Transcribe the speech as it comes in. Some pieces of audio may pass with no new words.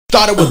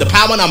Started with the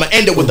power and I'ma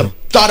end it with them.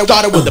 Started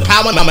with the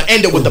power and I'ma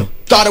end it with them.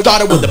 Started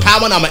with the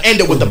power and I'ma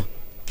end it with them.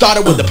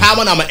 Started with the power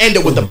and I'ma end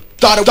it with them.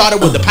 Started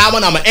with the power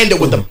and I'ma end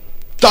it with them.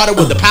 Started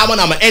with the power and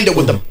I'ma end it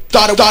with them.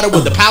 Started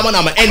with the power and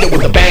I'ma end it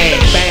with the bang,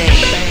 bang,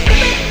 bang.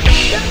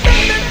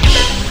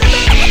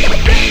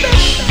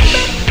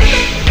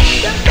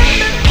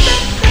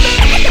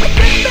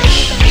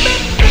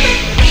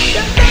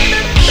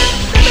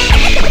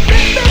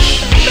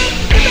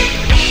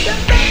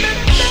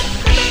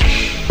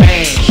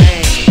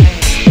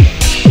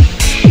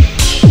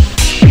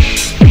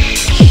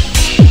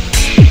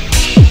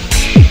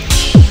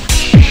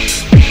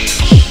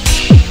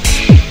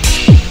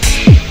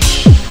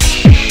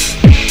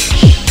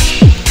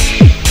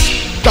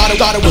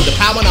 Started with the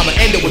power and I'ma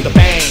end it with the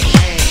bang.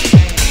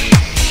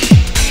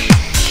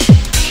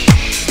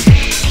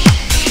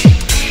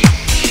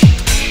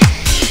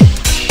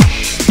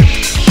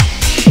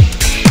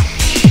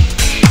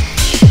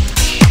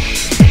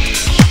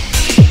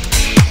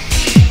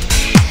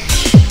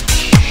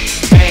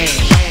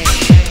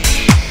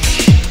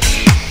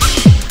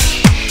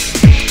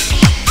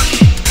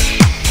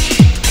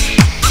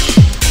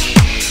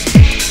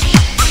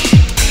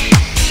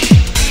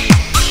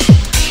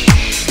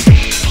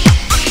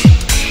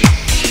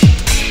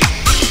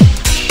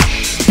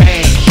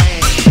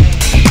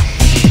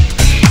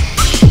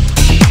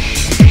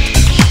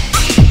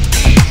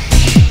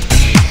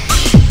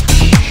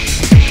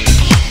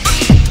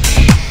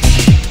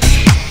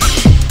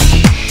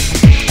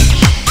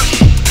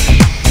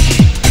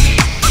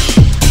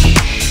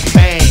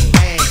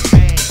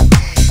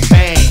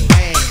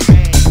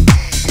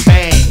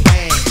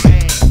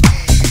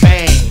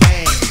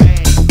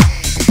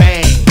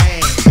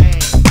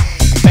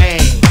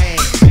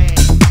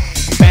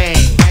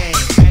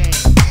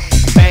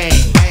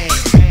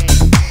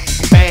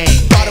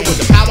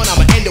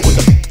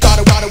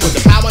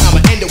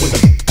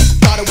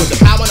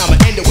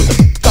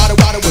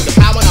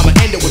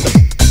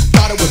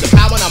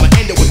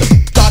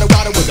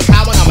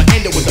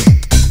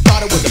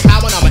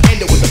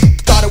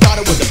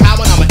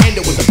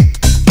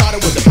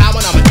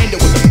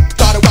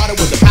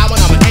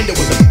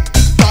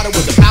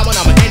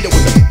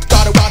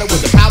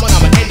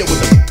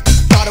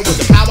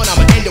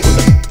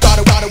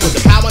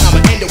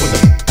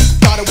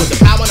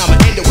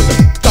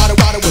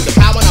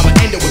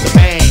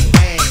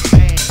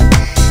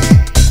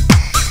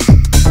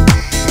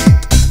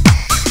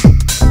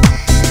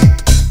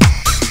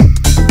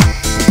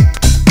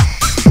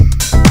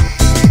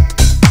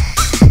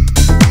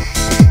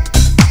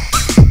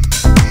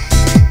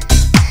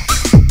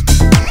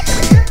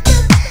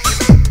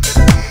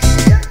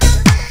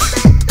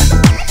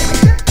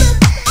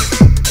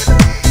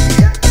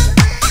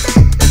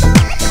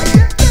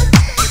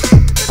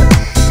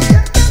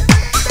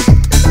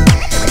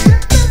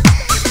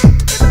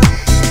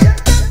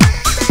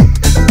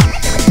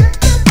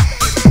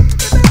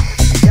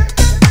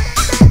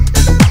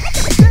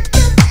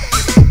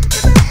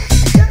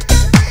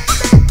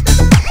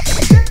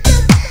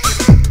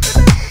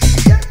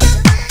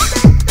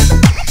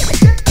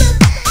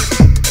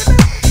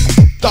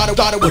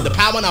 Started with the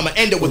power and I'ma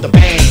end it with the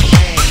bang.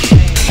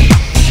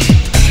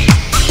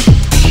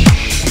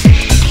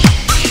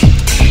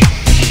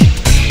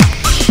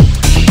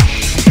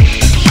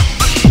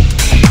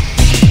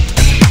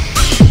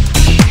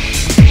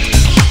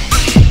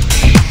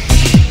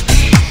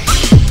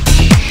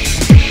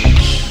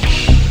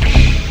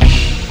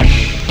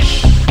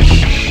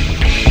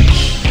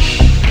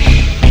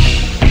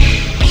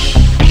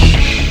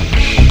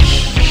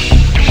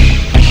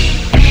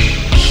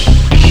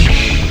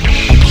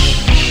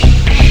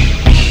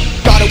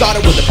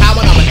 Started with the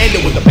power.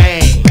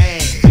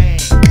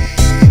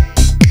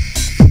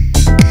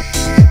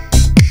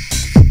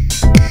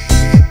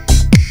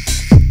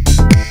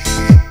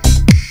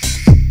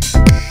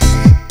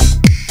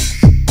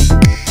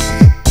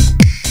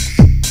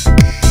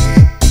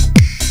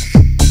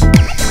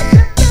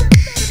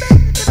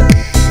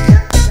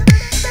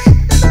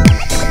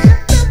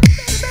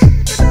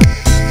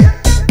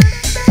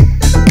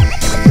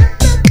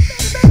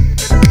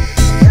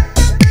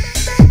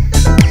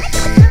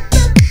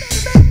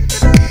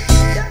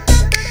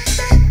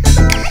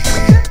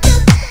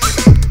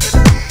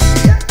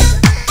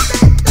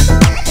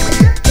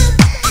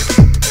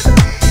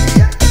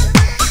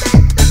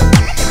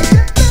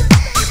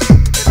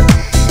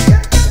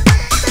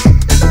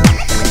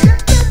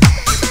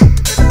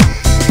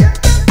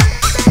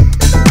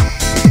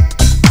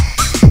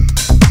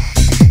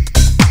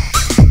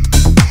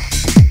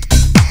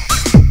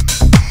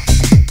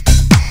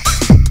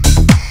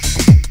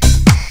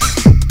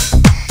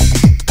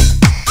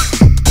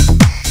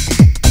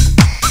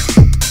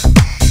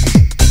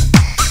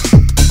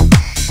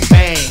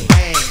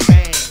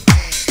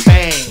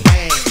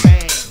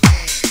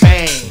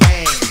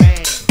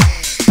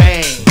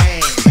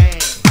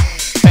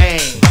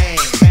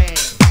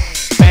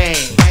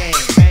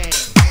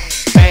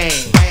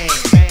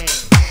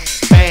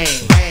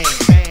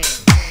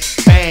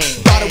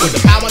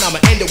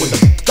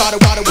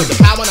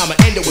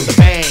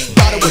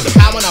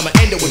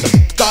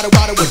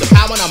 Started with the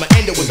power and I'ma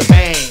end it with the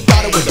bang.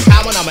 Started with the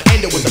power and I'ma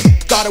end it with the.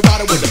 Started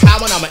with the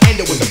power and I'ma end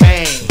it with the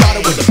bang.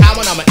 Started with the power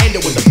and I'ma end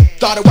it with the.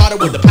 Started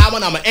with the power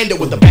and I'ma end it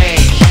with the bang.